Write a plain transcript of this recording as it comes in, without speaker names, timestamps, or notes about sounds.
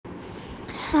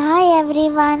Hi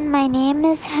everyone, my name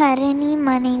is Harini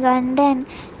Manigandan.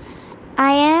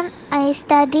 I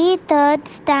study 3rd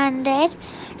standard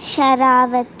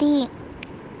Sharavati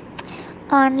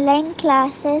online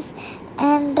classes,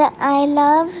 and I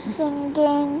love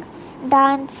singing,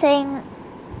 dancing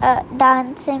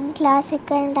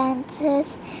classical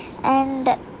dances, and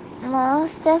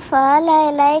most of all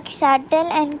I like shuttle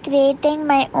and creating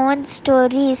my own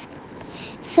stories.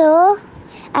 So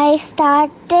I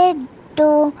started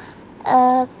to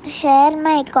share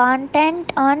my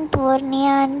content on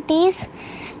Purnia Auntie's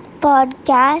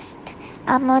podcast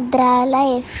Amudra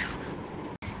Life.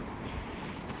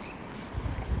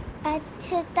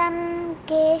 अच्युतं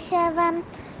केशवं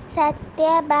सत्यभामाधवं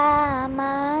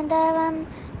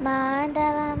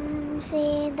माधवं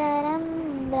श्रीधरं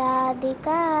राधिकाराधितम्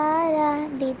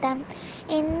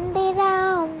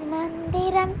इन्दिरां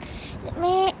मन्दिरं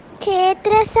मे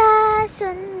क्षेत्रसा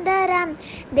सुन्दरं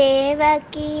देवकीनन्दनं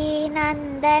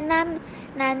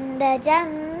नन्दजं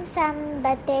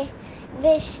संबते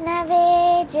विष्णवे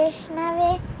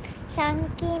जिष्णवे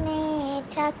शङ्किने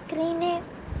चक्रिणे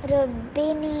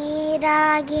रुक्मिणी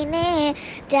रागिणे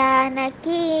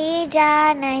जानकी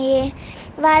जानये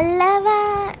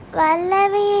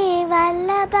वल्लवी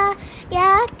वल्लभा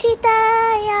याचितायात्मने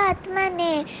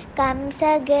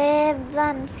कंसगवंसिने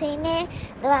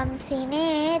ध्वंसिने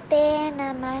ते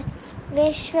नमः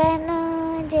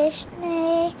विश्वनुजिष्णे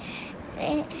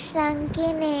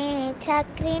शङ्किने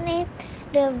चक्रिणे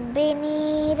रुक्मिणी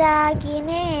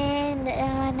रागिणे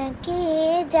जानकी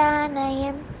जानय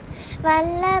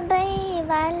वल्लभ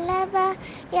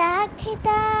याचितायात्मने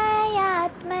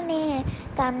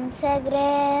कंसगृध्वंसिने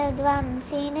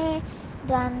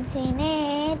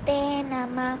ते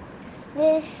नमः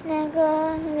विष्णुगोविन्दहे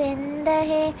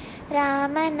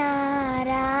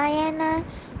रामनारायण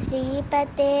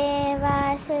श्रीपते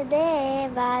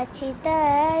वासुदेवाचित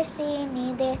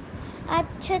श्रीनिधे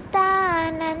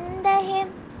अच्युतानन्दहे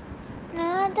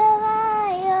माधवायोक्षजा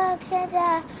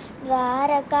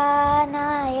द्वारकानायका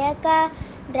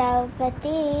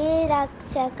द्रौपदी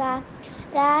रक्षका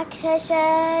राक्षसशोभितो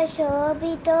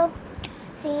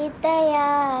सीतया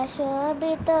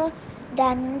शोभितो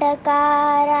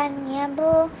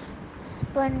दण्डकारण्यभो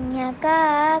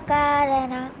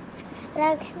पुण्यकारण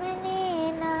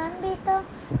लक्ष्मणेनान्वितो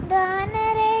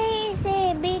दानरैः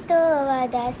सेवितो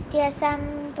वदस्त्य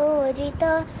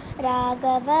सम्पूजितो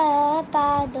राघव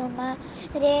पादुमा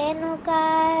रेणुका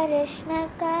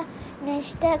कृष्णका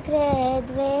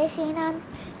निष्ठकृद्वेषिणां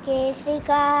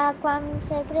केशरिका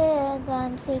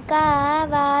कंसकृद्वंसिका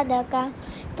वादका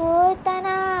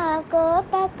पूतना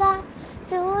कोपका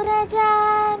सूरजा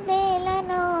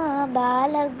देलनो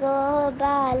बालगो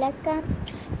बालका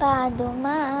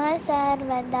पादुमा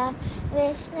सर्वदा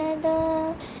विष्णुदो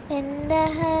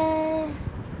इन्दः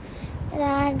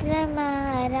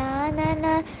राजमारानन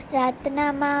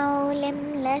रत्नमौलिं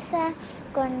लसा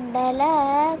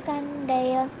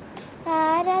कुण्डलकण्डयो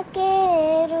तारकेरुणकं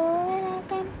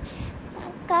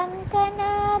कङ्कणप्रोज्वलं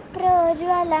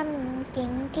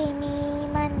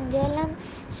किङ्किणीमण्डलं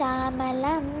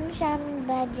श्यामलं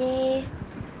शम्भजे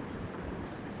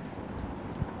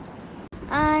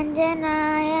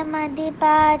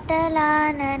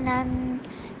आञ्जनायमधिपाटलाननं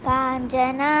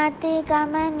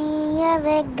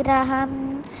काञ्चनातिकमनीयविग्रहं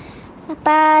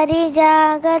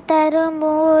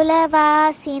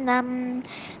पारिजाततरुमूलवासिनं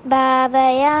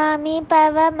भावयामि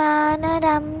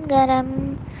पवमानरङ्गनं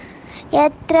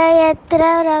यत्र यत्र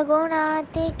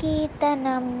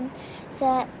रघुनाथकीर्तनं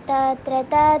तत्र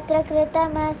तत्र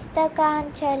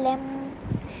कृतमस्तकाञ्चलिं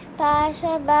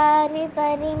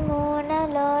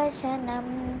पाशबारिपरिमूनलोचनं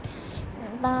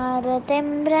मारुतिं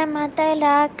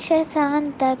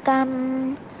भ्रमतलाक्षसान्तकम्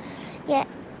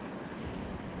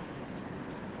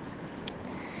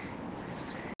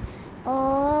ॐ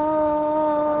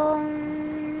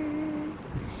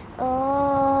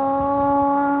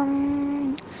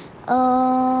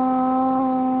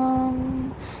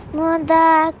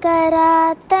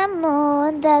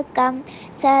मुदाकरात्तमोदकं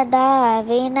सदा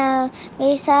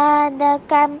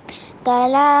विषादकं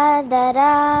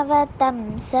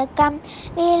कलाधरावतंसकं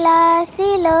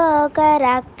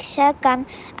विलासिलोकरक्षकम्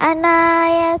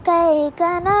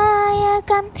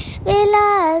अनायकैकनायकं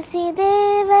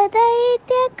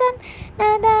विलासिदेवदैत्यकं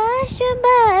नदाशुभाशुनाशकं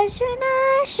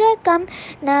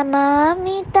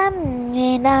नमामि तं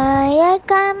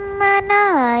विनायकम्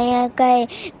अनायकैकनायकं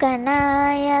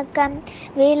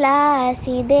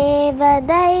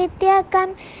विलासिदेवदैत्यकं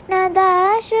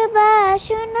नदाशुभाशुनाशकं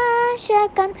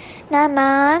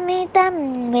नमामि तं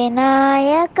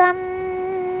विनायकम्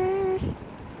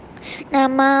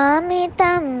नमामि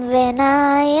तं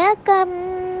विनायकम्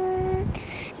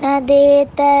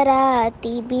नदेतरातिभीकरं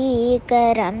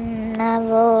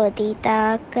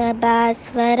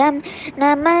नवोदिताकभास्वरं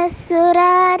नमः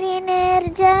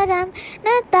सुरारिनिर्जरं न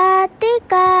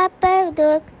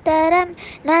तात्तिकापदुत्तरं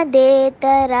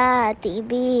नदेतरातिभीकरं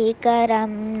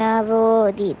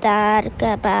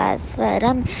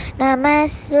नवोदितार्कभास्वरं नमः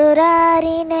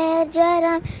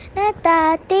सुरारिनिर्जरं न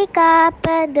तात्तिकापदुत्तरं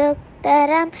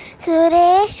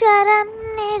सुरेश्वरं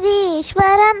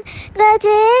निधीश्वरं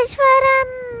गजेश्वरं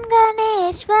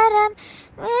गणेश्वरं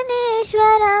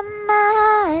विनेश्वरं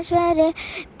महाश्वरे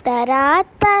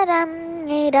परात्परं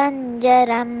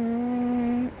निरञ्जरं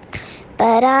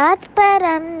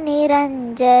परात्परं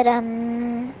निरञ्जरं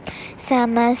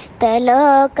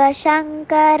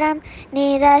समस्तलोकशङ्करं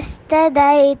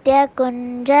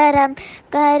निरस्तदैत्यकुञ्जरं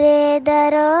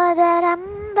करेदरोदरं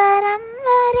वरं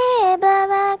वरे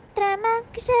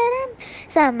भवक्त्रमक्षरं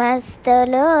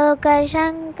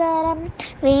समस्तलोकशङ्करं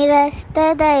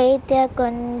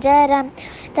विरस्तदैत्यकुञ्जरं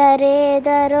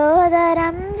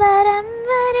तरेदरोदरं वरं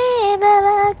वरे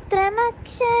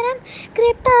भवक्त्रमक्षरं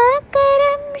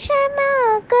कृपाकरं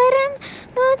क्षमाकरं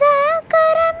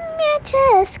मुदाकरं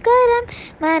यशस्करं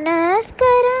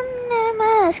मनस्करं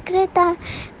नमस्कृता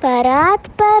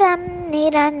परात्परं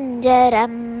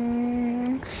निरञ्जरं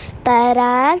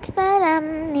परात्परं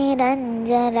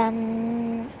निरञ्जरम्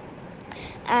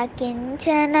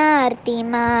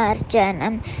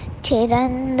अकिञ्चनार्तिमार्जनं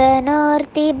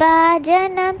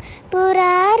चिरन्दनोर्तिभाजनं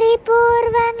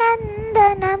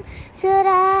पुरारिपूर्वनन्दनं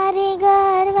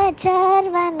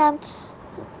सुरारिगर्वचर्वणम्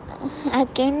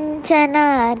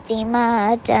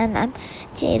अकिञ्चनार्तिमार्जनं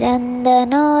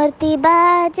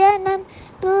चिरन्दनोर्तिभाजनं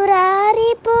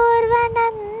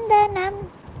पुरारिपूर्वनन्दनं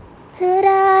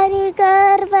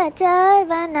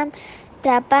सुरारिगर्वचर्वणं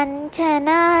प्रपञ्चनाशभीषणं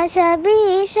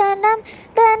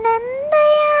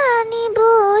धनन्दयानि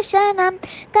भूषणं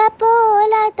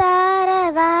कपोलतारवारणं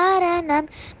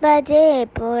भजे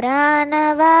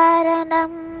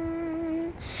पुराणवारणं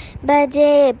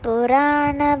भजे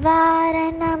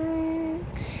पुराणवारणं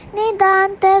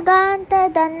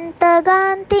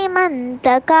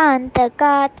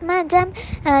निदान्तगान्तदन्तगान्तिमन्तकान्तकात्मजम्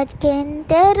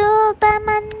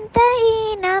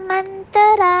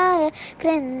अचिन्त्यरूपमन्तहीनमन्तराय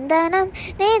कृन्दनं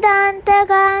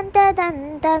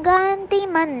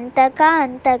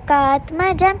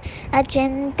निदान्तगान्तदन्तगान्तिमन्तकान्तकात्मजम्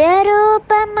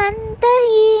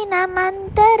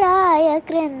अचिन्त्यरूपमन्तहीनमन्तराय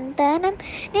कृन्दनं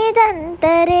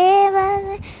निदन्तरेव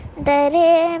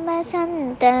दरेव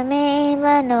सन्तमेव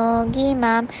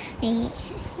नोगिमां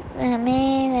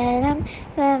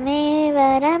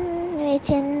त्वमेवरं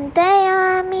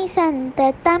विचिन्तयामि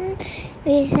सन्ततं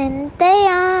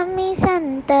विचिन्तयामि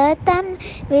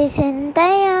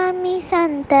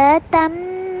सन्ततम्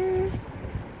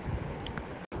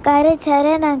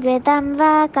करचरणकृतं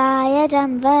वा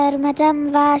कायजं वर्मजं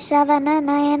वा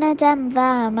श्रवणनयनजं वा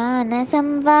मानसं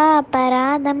वा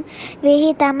अपराधं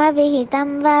विहितमविहितं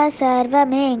वा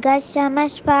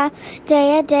सर्वमेघशमश्वा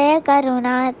जय जय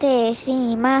करुणाते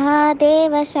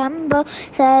श्रीमहादेव शम्भो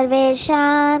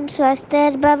सर्वेषां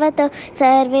स्वस्तिर्भवतु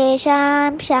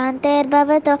सर्वेषां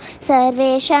शान्तिर्भवतु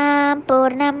सर्वेषां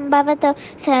पूर्णं भवतु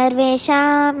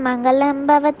सर्वेषां मङ्गलं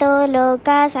भवतु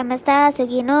लोकाः समस्ताः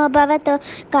सुखिनो भवतु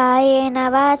कायेन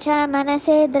वाचा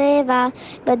मनसेन्द्रियैर्वा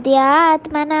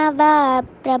बुद्ध्यात्मना वा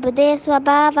प्रभुते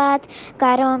स्वभावात्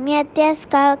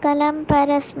करोम्यत्यस्कलं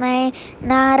परस्मै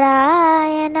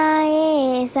नारायणाय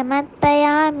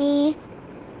समर्पयामि।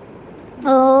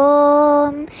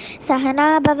 ॐ सहना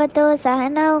भवतु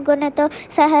सहनौ गुणतो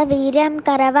सह वीर्यं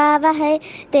करवावहै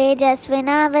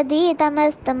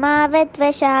तेजस्विनावधीतमस्तु मा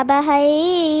विद्विषावहै।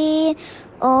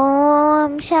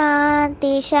 ॐ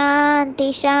शान्ति शान्ति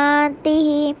शान्तिः।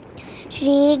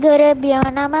 श्रीगुरुभ्यो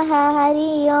नमः।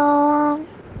 हरि ओम्.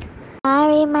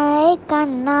 ஆழிமழை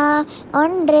கண்ணா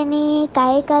ஒன்று நீ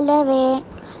கை கலவே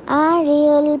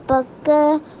ஆழியுள் பொக்கு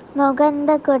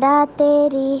முகந்த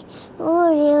குடாத்தேரி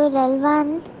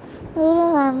ஊழியுழல்வன்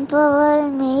உருவம் போல்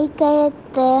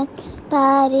மெய்கழுத்து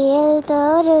பாரியில்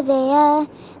தோருடைய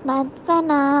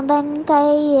பத்மநாபன்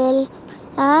கையில்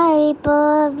ஆழி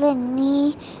போல் வெண்ணி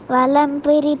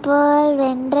வலம்பிரி போல்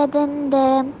வென்றதெந்து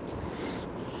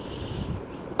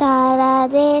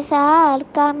தாழாதே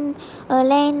சார்க்கம்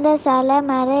உழைந்த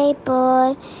சலமறை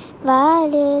போல்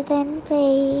வாழுதன்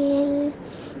பெயில்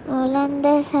உழந்த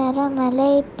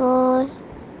சரமலை போல்.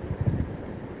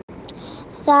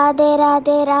 राधे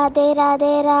राधे राधे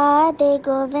राधे राधे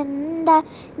गोविंद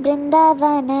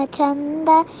बृंदावन चंद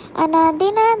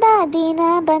अनादिनादादीन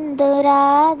बंधु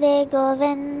राधे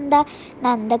गोविंद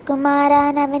नंद कुमार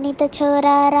नवनीत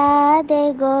छोरा राधे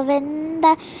गोविंद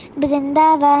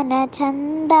ಬೃಂದಾವನ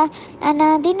ಚಂದ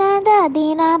ಅನಾದಿನಾದ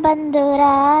ದೀನ ಬಂಧು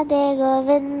ರಾಧೆ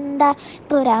ಗೋವಿಂದ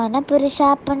ಪುರಾಣ ಪುರುಷ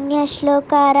ಪುಣ್ಯ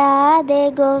ಶ್ಲೋಕ ರಾಧೆ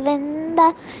ಗೋವಿಂದ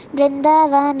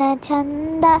ಬೃಂದಾವನ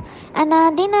ಚಂದ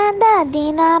ಅನಾದಿನಾದ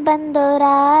ದೀನ ಬಂಧು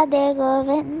ರಾಧೆ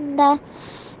ಗೋವಿಂದ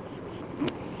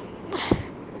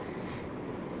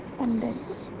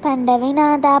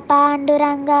ಪಂಡವಿನಾದ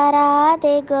ಪಾಂಡುರಂಗ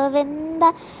ರಾಧೆ ಗೋವಿಂದ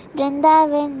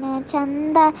ಬೃಂದಾವನ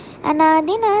ಚಂದ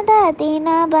ಅನಾದಿನಾದ ದೀನ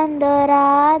ಬಂಧು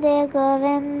ರಾಧೆ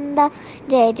ಗೋವಿಂದ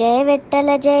ಜಯ ಜಯ ವಿಠಲ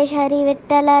ಜಯ ಹರಿ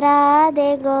ವಿಠಲ ರಾಧೆ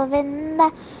ಗೋವಿಂದ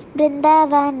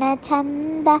ಬೃಂದಾವನ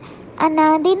ಚಂದ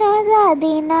ಅನಾದಿನಾದ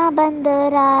ದೀನ ಬಂಧು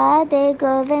ರಾಧೆ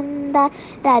ಗೋವಿಂದ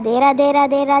ರಾಧೆ ರಾಧೆ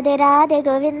ರಾಧೆ ರಾಧೆ ರಾಧೆ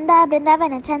ಗೋವಿಂದ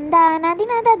ಬೃಂದಾವನ ಚಂದ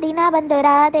ಅನಾದಿನಾದ ದೀನ ಬಂಧು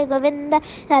ರಾಧೆ ಗೋವಿಂದ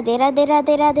ರಾಧೆ ರಾಧೆ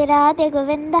ರಾಧೆ ರಾಧೆ ರಾಧೆ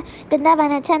ಗೋವಿಂದ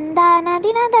ಬೃಂದಾವನ ಚಂದ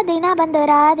ಅನಾದಿನಾದ ದೀನ ಬಂಧು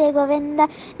ರಾಧೆ ಗೋವಿಂದ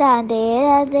ರಾಧೆ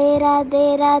ರಾಧೆ ರಾಧೆ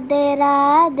ರಾಧೆ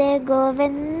ರಾಧೆ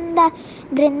ಗೋವಿಂದ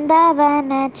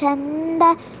ಬೃಂದಾವನ ಚಂದ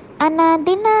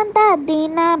ಅನಾದಿನಾದ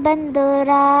ದೀನ ಬಂಧು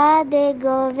ರಾಧೆ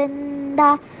ಗೋವಿಂದ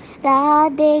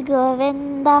ರಾಧೆ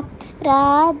ಗೋವಿಂದ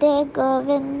ರಾಧೆ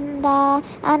ಗೋವಿಂದ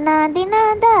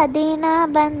ಅನಾದಿನಾದ ದೀನ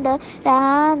ಬಂಧು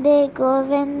ರಾಧೆ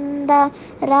ಗೋವಿಂದ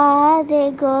ರಾಧೆ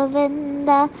ಗೋವಿಂದ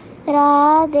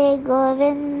राधे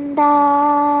गोविंदा।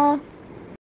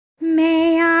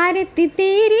 मैं आरती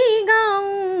तेरी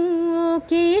गाऊं ओ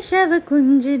केशव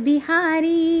कुंज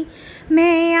बिहारी,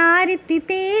 मैं आरती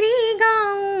तेरी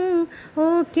गाऊं ओ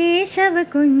केशव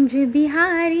कुंज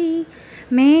बिहारी,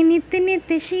 मैं नित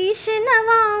नित शीश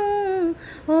नवाऊं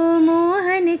ओ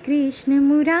मोहन कृष्ण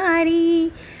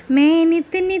मुरारी, मैं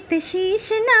नित नित शीश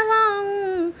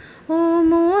नवाऊं ओ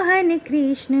मोहन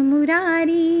कृष्ण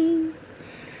मुरारी।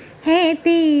 है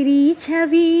तेरी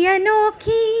छवि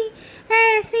अनोखी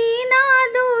ऐसी ना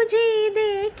दूजी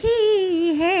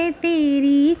देखी, है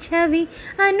तेरी छवि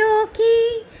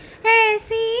अनोखी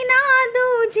ऐसी ना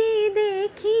दूजी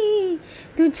देखी,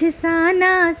 तुझ सा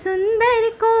ना सुंदर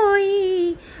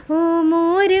कोई ओ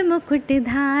मोर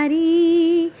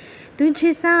मुकुटधारी, तुझ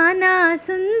सा ना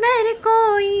सुंदर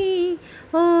कोई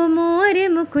ओ मोर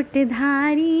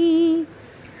मुकुटधारी।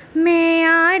 मैं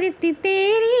आरती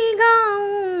तेरी गाऊं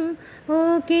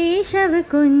ओ केशव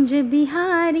कुंज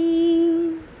बिहारी।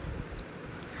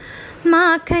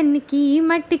 माखन की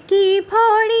मटकी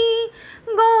फोड़ी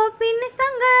गोपिन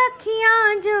संग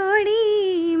अखियाँ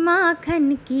जोड़ी, माखन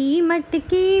की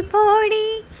मटकी फोड़ी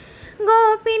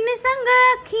गोपिन संग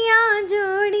अखियाँ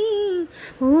जोड़ी,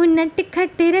 ओ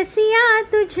नटखट रसिया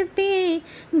तुझ पे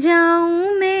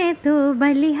जाऊं मैं तो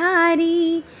बलिहारी,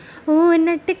 ओ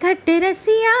नटखट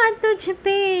रसिया तुझ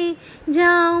पे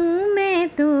जाऊं मैं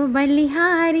तो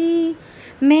बलिहारी।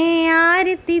 मैं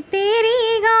आरती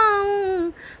तेरी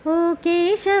गाऊं ओ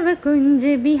केशव कुंज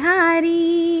बिहारी।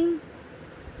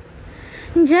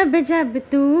 जब जब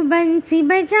तू बंसी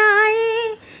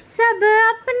बजाए सब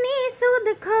अपनी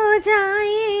सुध खो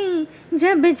जाए,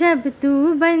 जब जब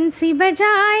तू बंसी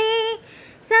बजाए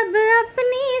सब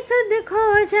अपनी सुध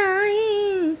खो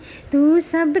जाए, तू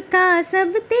सबका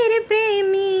सब तेरे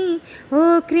प्रेमी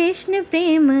ओ कृष्ण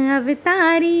प्रेम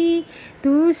अवतारी,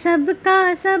 तू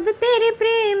सबका सब तेरे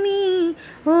प्रेमी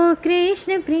ओ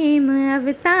कृष्ण प्रेम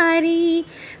अवतारी।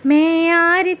 मैं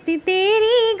आरती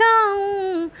तेरी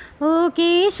गाऊं ओ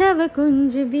केशव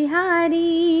कुंज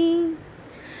बिहारी।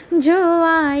 जो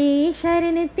आए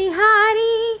शरण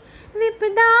तिहारी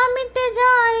विपदा मिट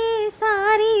जाए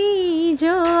सारी,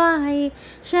 जो आए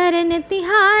शरण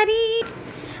तिहारी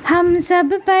हम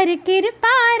सब पर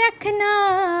कृपा रखना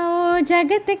ओ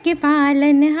जगत के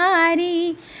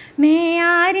पालनहारी। मैं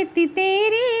आरती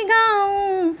तेरी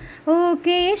गाऊं ओ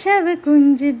केशव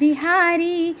कुंज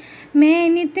बिहारी, मैं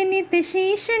नित नित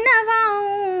शीश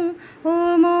नवाऊं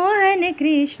ओ मोहन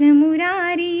Krishna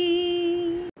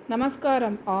Murari.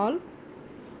 Namaskaram all.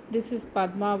 This is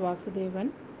Padma Vasudevan.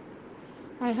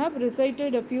 I have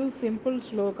recited a few simple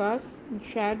shlokas and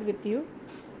shared with you.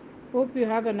 Hope you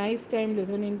have a nice time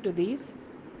listening to these.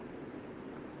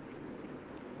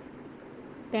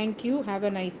 Thank you. Have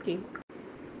a nice day.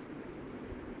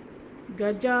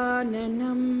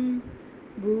 Gajananam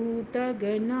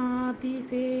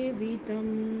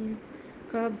Bhutaganaatisevitam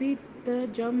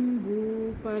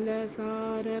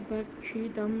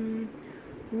Kabittajambupalasaravakšitam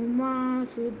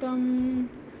Umasutam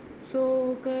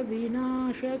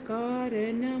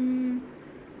Sokavinashakaranam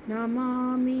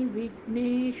Namami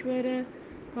Vigneshwara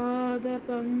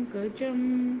Padapankajam.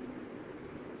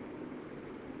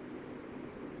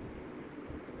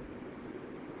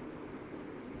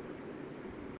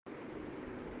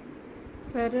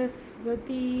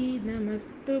 Saraswati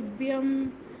नमस्तुभ्यं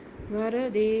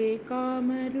वरदे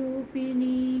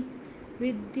कामरूपिणी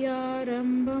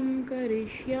विद्यारम्भं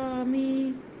करिष्यामि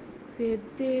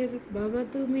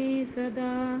सिद्धिर्भवतु मे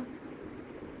सदा।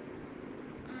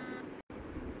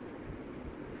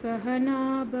 सहना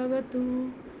भवतु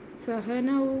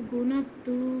सहनौ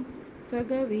भुनक्तु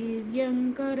सह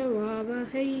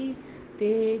वीर्यङ्करवावहै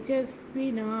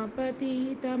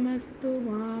तेजस्विनापतितमस्तु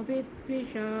मा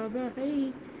विद्विषावहै।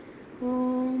 ॐ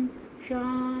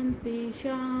शान्ति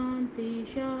शान्ति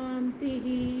शान्तिः।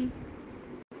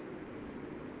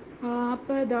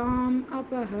 आपदाम्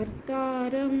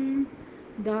अपहर्तारं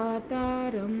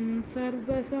दातारं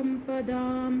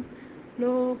सर्वसम्पदां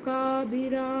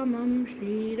लोकाभिरामं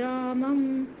श्रीरामं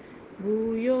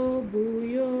भूयो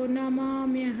भूयो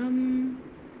नमाम्यहम्।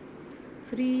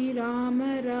 श्रीराम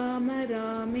राम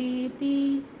रामेति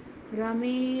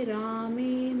रमे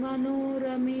रामे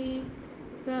मनोरमे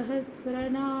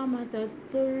सहस्रनाम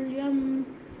तत्तुल्यं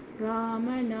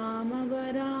रामनामवरानने।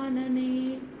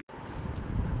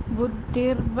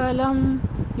 बुद्धिर्बलं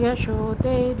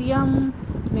यशोधैर्यं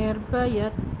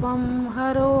निर्भयत्वं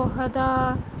हरोहदा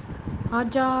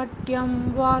अजाड्यं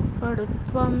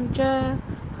वाक्पटुत्वं च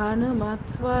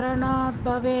हनुमत्स्मरणात्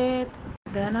भवेत्।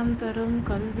 தனம் தரும்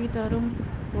கல்வி தரும்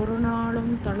ஒரு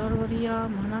நாளும் தளர்வறியா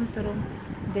மனம் தரும்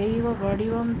தெய்வ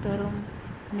வடிவம் தரும்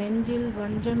நெஞ்சில்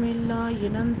வஞ்சமில்லா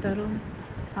இனம் தரும்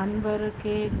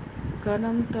அன்பருக்கே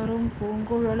கணம் தரும்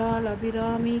பூங்குழலால்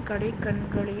அபிராமி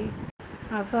கடைக்கண்களே.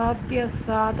 அசாத்திய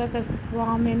சாதக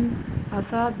சுவாமின்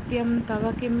அசாத்தியம் தவ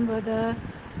கிம் வத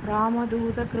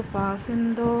ராமதூத கிருபா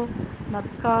சிந்தோ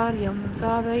மத்காரியம்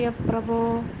சாதய பிரபோ.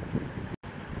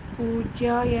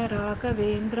 पूज्याय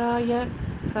राघवेन्द्राय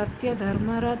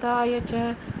सत्यधर्मरताय च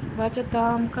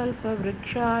भजतां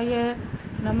कल्पवृक्षाय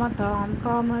नमतां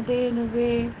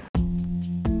कामधेनुवे।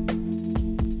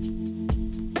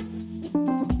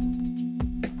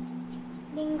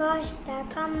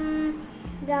 लिङ्गाष्टकं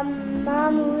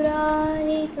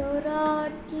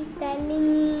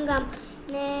ब्रह्ममुरारितुरार्चितलिङ्गं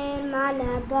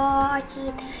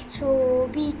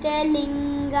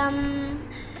निर्मलभाषितशोभितलिङ्गम्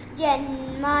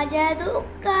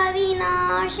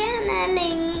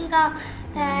जन्मजदुःखविनाशनलिङ्गं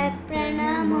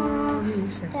तत्प्रणमामि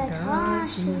सदा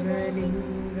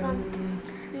शिवलिङ्गं।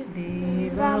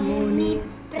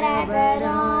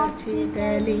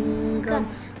 देवमुनिप्रवरार्चितलिङ्गं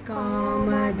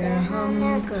कामदहं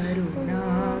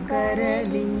करुणाकरलिङ्गं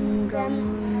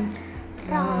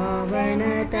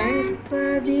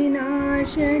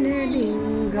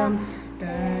रावणदर्पविनाशनलिङ्गं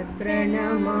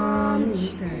तत्प्रणमामि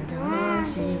सदा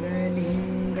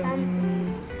शिवलिङ्गम्।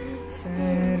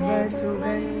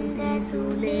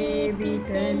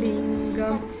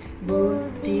 सर्वसुगन्धिसुलेपितलिङ्गं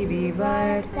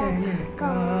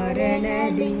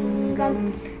बुद्धिविवर्धनकारणलिङ्गं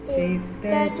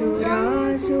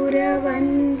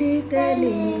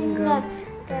सिद्धसुरासुरवन्दितलिङ्गं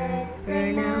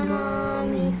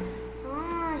तत्प्रणमामि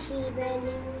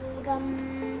शिवलिङ्गम्।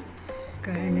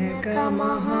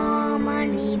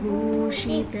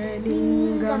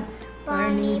 कनकमहामणिभूषितलिङ्गं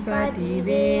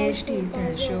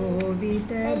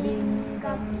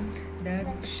पणिपतिवेष्टितशोभितलिङ्गं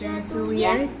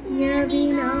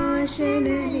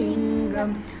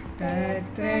दक्षसुयज्ञविनाशनलिङ्गं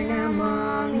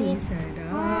तत्प्रणमामि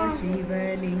सदा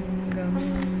शिवलिङ्गम्।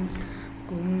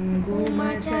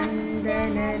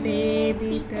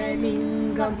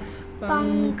 कुङ्कुमचन्दनलेपितलिङ्गं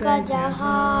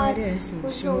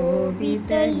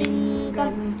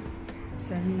पङ्कजहारसुशोभितलिङ्गं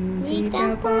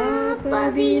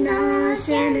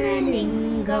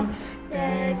सञ्चितपापविनाशनलिङ्गं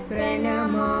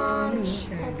तत्प्रणमामि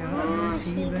सदा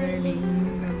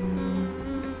शिवलिङ्गम्।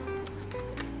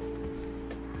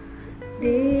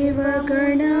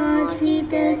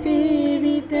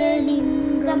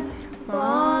 देवगणार्चितसेवितलिङ्गं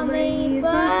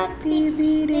पावैर्भक्तिभिरेव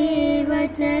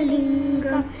च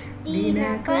लिङ्गं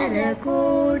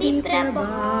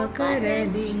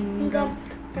दिनकरकोटिप्रभाकरलिङ्गं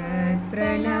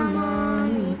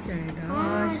तत्प्रणमामि सदा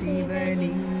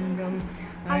शिवलिङ्गम्।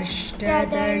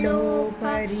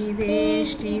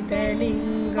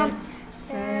 अष्टदलोपरिवेष्टितलिङ्गं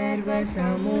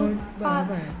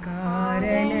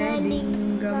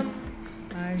सर्वसमुद्भवकारणलिङ्गम्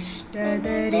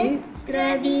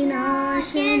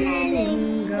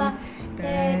अष्टदरिद्रविनाशनलिङ्गं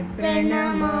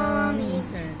तत्प्रणमामि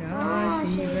सदा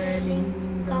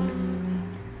शिवलिङ्गम्।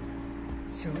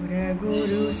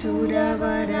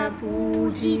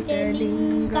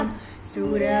 सुरगुरुसुरवरपूजितलिङ्गं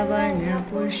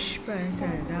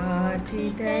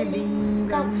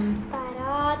सुरवनपुष्पसदार्चितलिङ्गं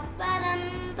परात्परं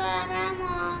परमाकलिङ्गं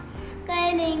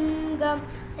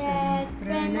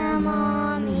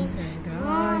तत्प्रणमामि सदा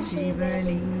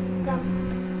शिवलिङ्गम्।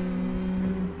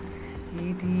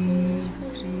 इति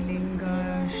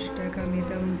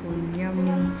श्रीलिङ्गाष्टकमिदं पुण्यं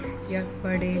यः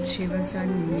पठेत्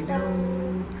शिवसन्निधौ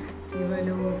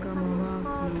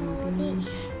शिवलोकमवाप्नोति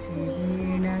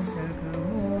शिवेन सह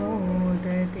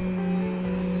मोदते।